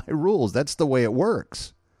according to my rules. That's the way it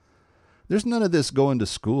works. There's none of this going to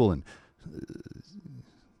school and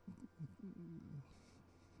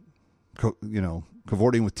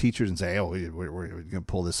cavorting with teachers and say, "Oh, we're going to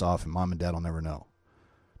pull this off, and mom and dad will never know."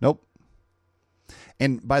 Nope.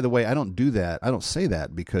 And by the way, I don't do that. I don't say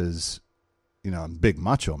that because, I'm a big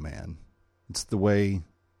macho man. It's the way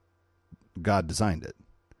God designed it.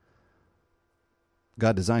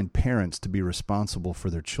 God designed parents to be responsible for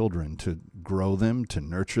their children, to grow them, to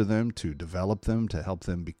nurture them, to develop them, to help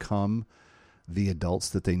them become the adults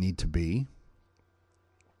that they need to be.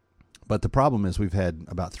 But the problem is we've had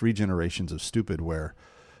about 3 generations of stupid where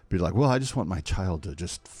people are like, well, I just want my child to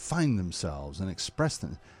just find themselves and express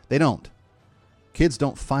them. They don't. Kids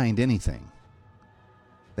don't find anything.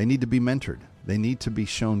 They need to be mentored. They need to be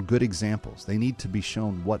shown good examples. They need to be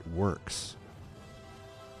shown what works.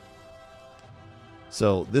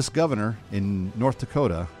 So this governor in North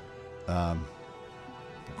Dakota,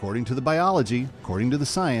 according to the biology, according to the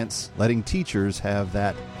science, letting teachers have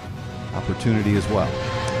that opportunity as well.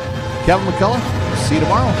 Kevin McCullough, see you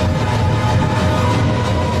tomorrow.